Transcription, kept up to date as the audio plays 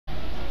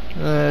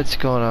That's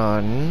going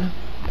on.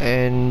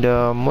 And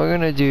we're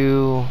gonna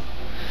do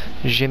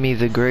Djimmy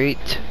the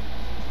Great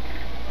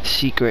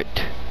secret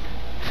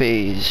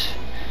phase,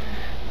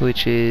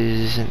 which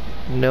is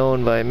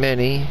known by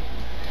many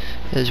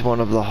as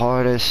one of the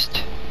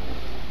hardest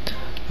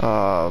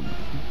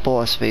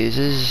boss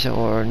phases,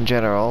 or in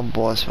general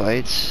boss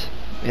fights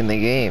in the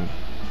game.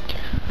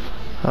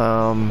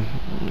 And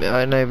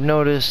I've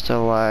noticed a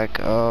lack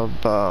of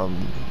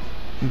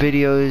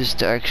videos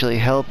to actually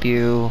help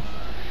you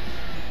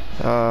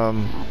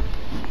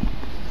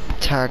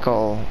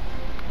tackle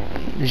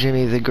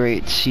Djimmy the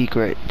Great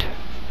secret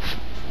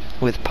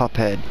with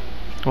Cuphead,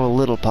 or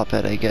Little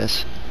Cuphead, I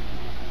guess.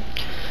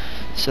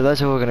 So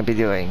that's what we're gonna be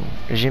doing,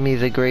 Djimmy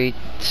the Great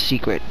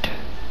secret.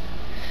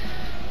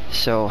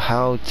 So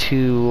how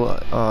to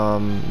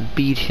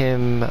beat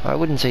him, I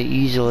wouldn't say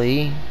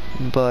easily,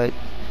 but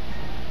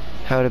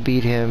how to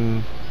beat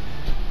him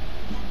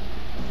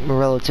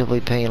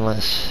relatively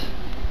painless.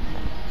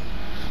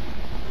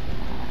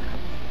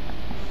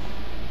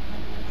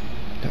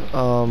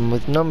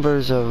 With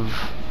numbers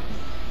of,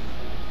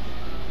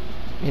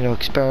 you know,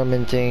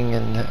 experimenting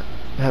and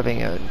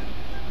having an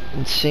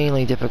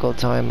insanely difficult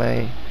time,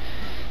 in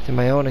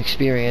my own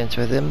experience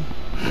with him,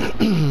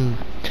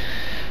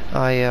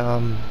 I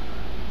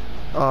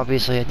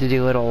obviously had to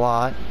do it a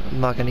lot. I'm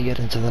not going to get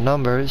into the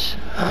numbers,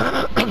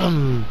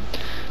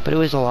 but it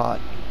was a lot.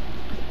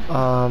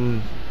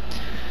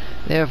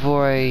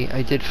 Therefore,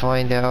 I did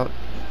find out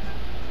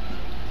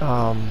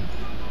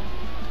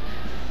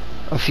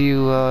a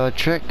few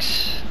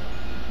tricks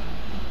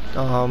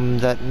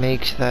that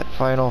makes that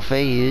final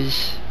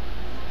phase,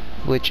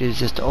 which is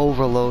just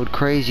overload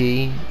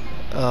crazy,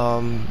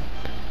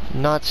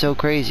 not so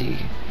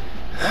crazy.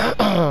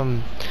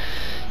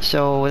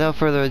 So without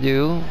further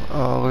ado,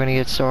 we're gonna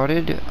get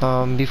started.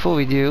 Before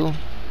we do,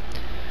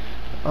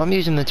 I'm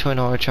using the Twin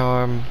Heart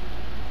Charm.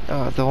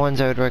 The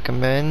ones I would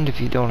recommend if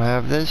you don't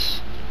have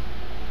this,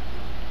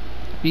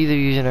 either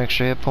use an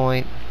extra hit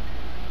point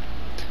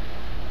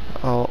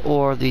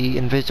or the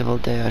invisible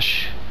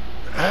dash.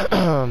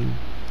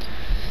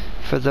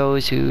 For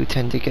those who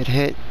tend to get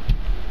hit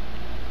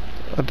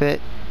a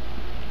bit,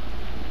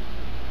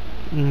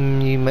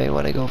 you may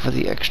want to go for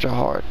the extra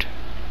heart.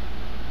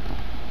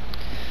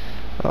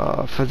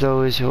 For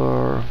those who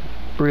are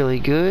really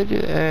good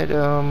at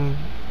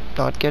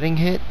not getting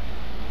hit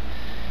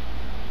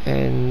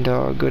and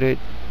are good at,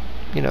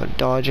 you know,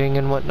 dodging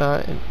and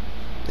whatnot,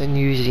 then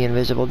use the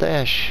invisible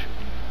dash.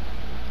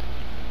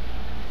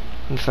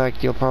 In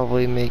fact, you'll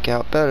probably make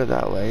out better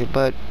that way,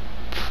 but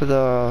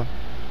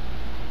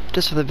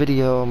just for the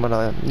video, I'm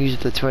gonna use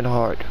the Twin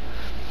Heart.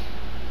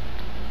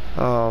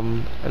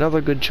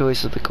 Another good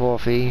choice is the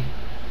coffee,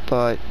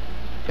 but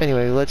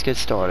anyway, let's get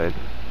started.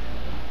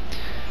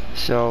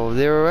 So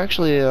there are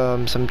actually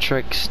some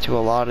tricks to a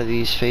lot of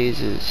these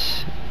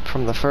phases,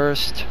 from the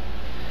first,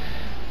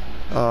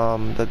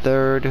 the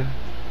third,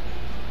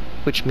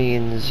 which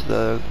means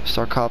the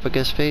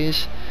sarcophagus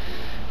phase,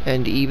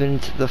 and even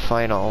to the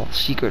final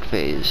secret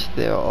phase.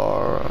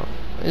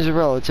 There's a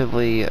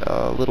relatively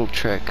little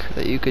trick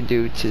that you could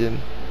do to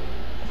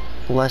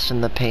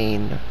lessen the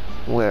pain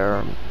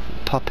where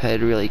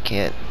Cuphead really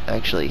can't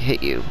actually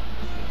hit you.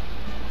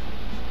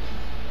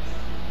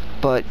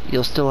 But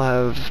you'll still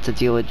have to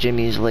deal with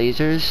Jimmy's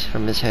lasers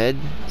from his head.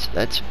 So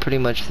that's pretty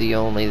much the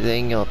only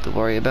thing you'll have to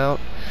worry about.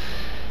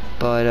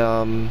 But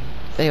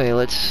anyway,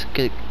 let's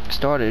get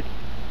started.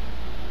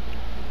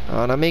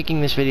 And I'm making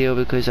this video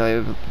because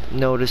I've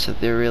noticed that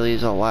there really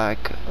is a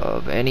lack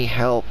of any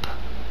help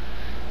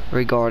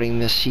regarding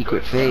this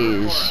secret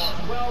phase.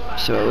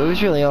 So it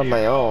was really on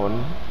my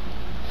own.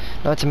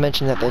 Not to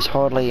mention that there's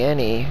hardly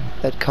any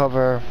that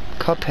cover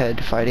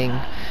Cuphead fighting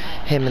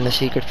him in the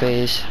secret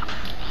phase.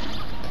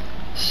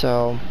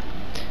 So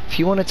if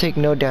you want to take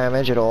no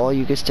damage at all,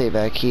 you can stay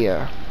back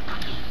here.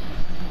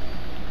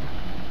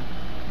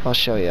 I'll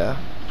show you.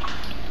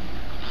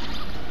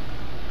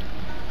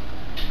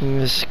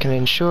 This can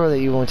ensure that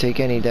you won't take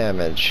any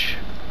damage.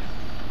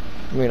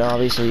 I mean,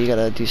 obviously you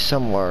gotta do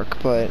some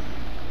work, but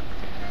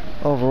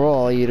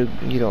overall you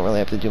don't really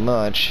have to do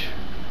much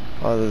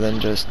other than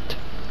just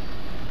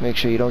make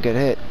sure you don't get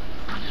hit.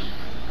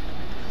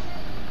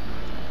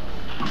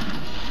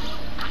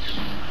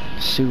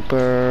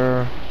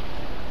 Super,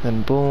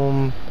 then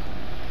boom.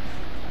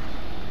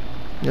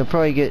 You'll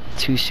probably get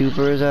 2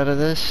 supers out of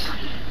this.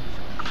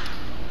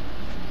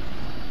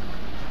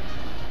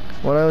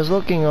 When I was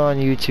looking on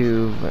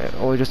YouTube,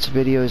 or just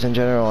videos in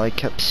general, I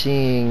kept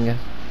seeing,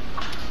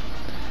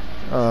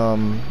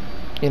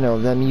 you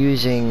know, them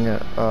using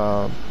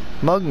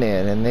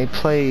Mugman, and they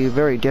play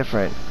very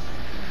different.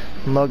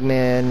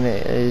 Mugman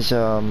is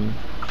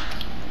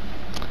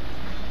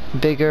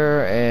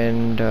bigger,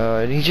 and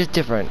he's just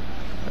different.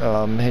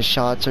 His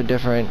shots are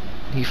different.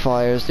 He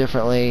fires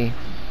differently.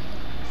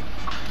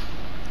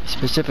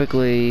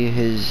 Specifically,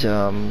 he has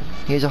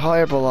a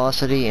higher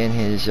velocity in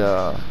his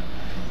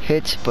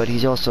hits, but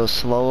he's also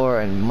slower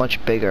and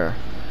much bigger.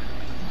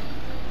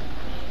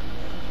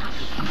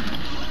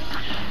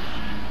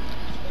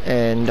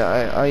 and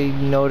I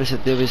noticed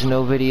that there was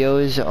no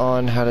videos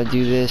on how to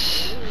do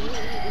this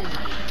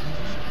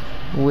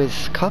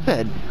with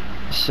Cuphead.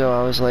 So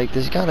I was like,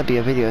 there's gotta be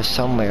a video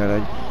somewhere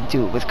to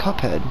do it with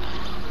Cuphead.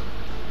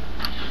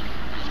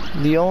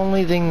 The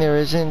only thing there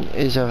isn't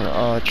is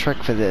a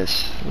trick for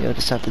this. You'll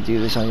just have to do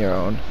this on your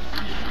own.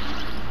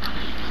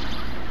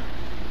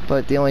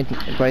 But the only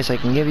advice I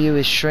can give you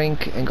is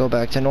shrink and go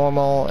back to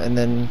normal, and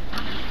then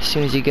as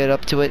soon as you get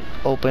up to it,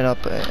 open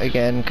up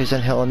again, because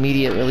then he'll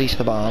immediately release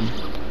the bomb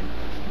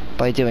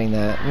by doing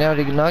that. Now,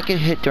 to not get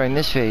hit during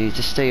this phase,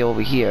 to stay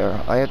over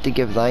here, I have to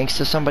give thanks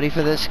to somebody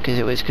for this, because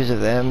it was because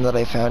of them that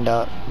I found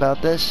out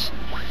about this.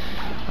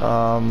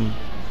 I'm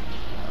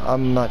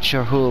not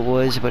sure who it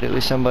was, but it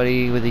was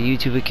somebody with a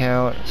YouTube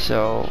account,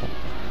 so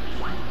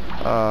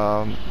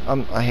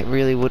I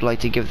really would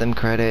like to give them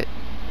credit.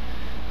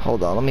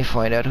 Hold on, let me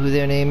find out who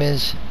their name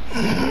is.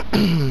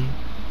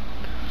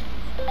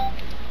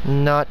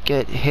 Not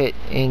get hit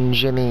in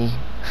Djimmy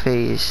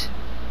phase.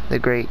 The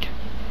Great.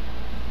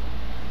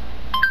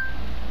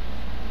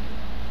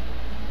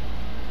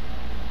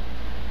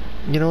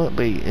 You know what,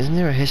 wait, isn't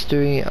there a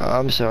history?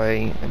 I'm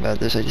sorry about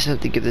this, I just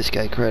have to give this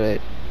guy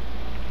credit.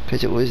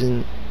 Because it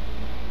wasn't...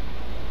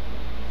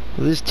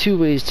 Well, there's two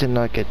ways to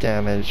not get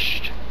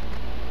damaged.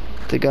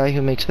 The guy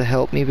who makes the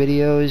help me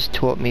videos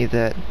taught me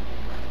that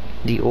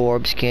the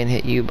orbs can't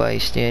hit you by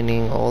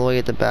standing all the way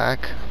at the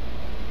back.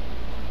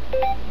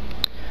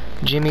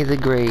 Djimmy the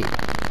Great,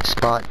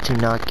 spot to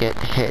not get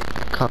hit,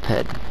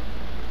 Cuphead.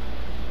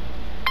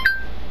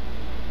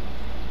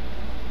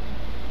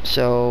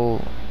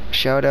 So,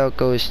 shout out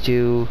goes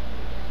to,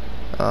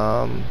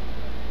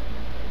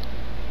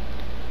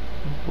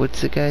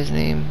 what's the guy's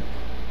name?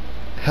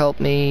 Help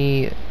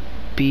me,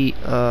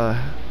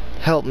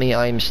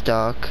 I'm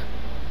stuck.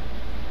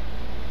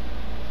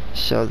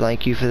 So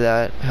thank you for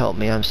that. Help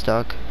me, I'm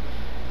stuck.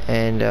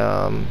 And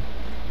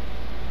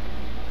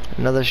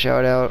another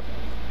shout out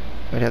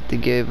I'd have to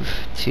give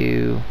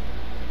to,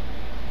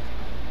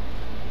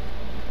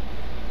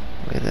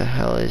 where the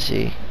hell is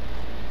he?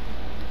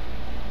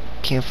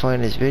 Can't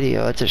find his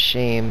video. That's a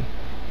shame.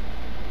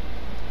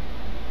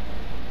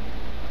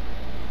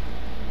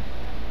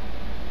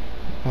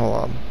 Hold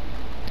on.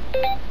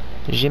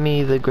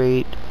 Djimmy the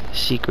Great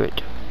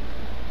Secret.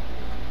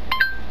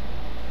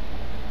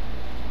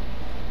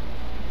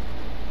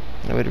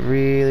 I would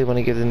really want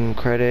to give them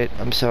credit.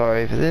 I'm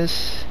sorry for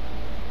this.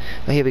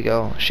 Oh, here we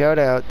go. Shout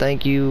out.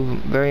 Thank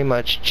you very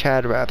much,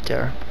 Chad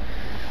Raptor.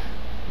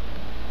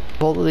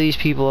 Both of these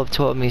people have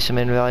taught me some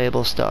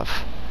invaluable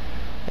stuff.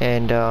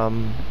 And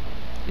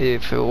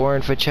if it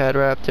weren't for Chad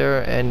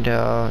Raptor and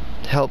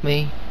help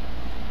me,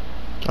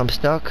 I'm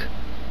stuck,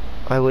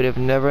 I would have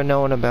never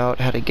known about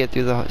how to get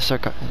through the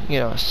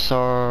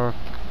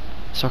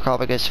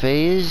sarcophagus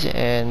phase,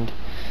 and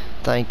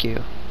thank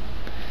you.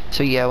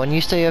 So yeah, when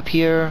you stay up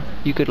here,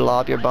 you could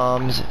lob your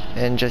bombs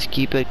and just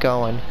keep it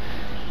going.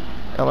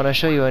 I'm gonna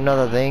show you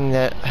another thing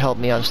that Help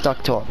Me I'm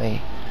Stuck taught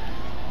me.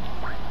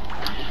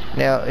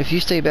 Now, if you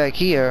stay back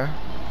here,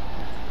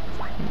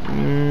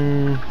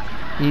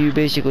 you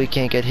basically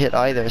can't get hit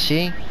either,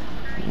 see?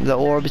 The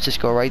orbs just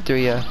go right through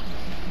you.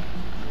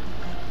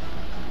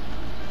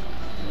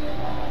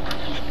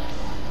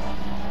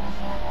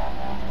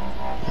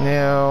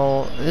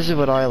 Now, this is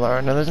what I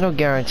learned. Now, there's no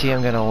guarantee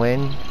I'm gonna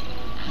win.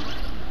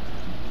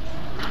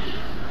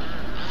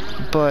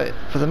 But,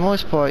 for the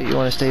most part, you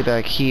want to stay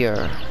back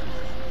here.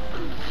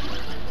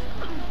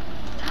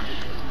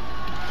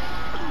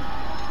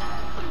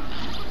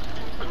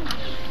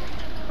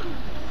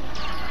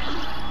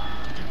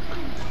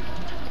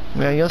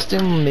 Now, you'll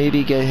still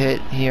maybe get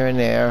hit here and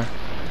there.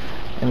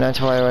 And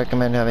that's why I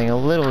recommend having a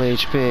little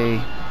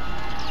HP.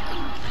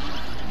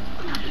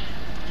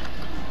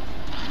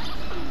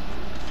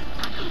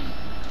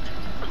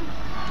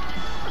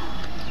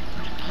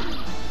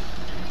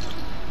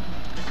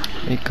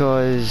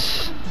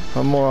 Because,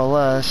 more or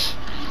less,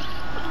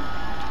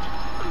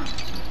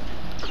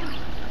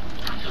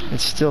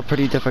 it's still a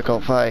pretty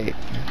difficult fight.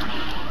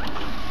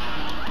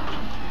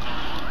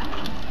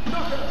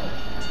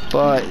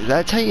 But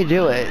that's how you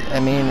do it. I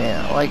mean,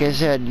 like I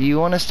said, you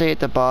want to stay at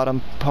the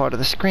bottom part of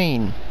the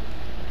screen.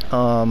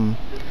 The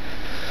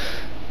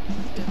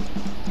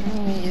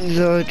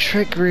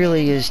trick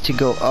really is to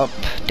go up,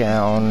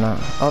 down,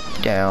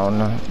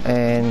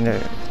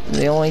 and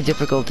the only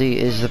difficulty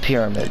is the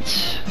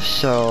pyramids.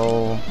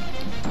 So,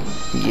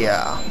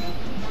 yeah.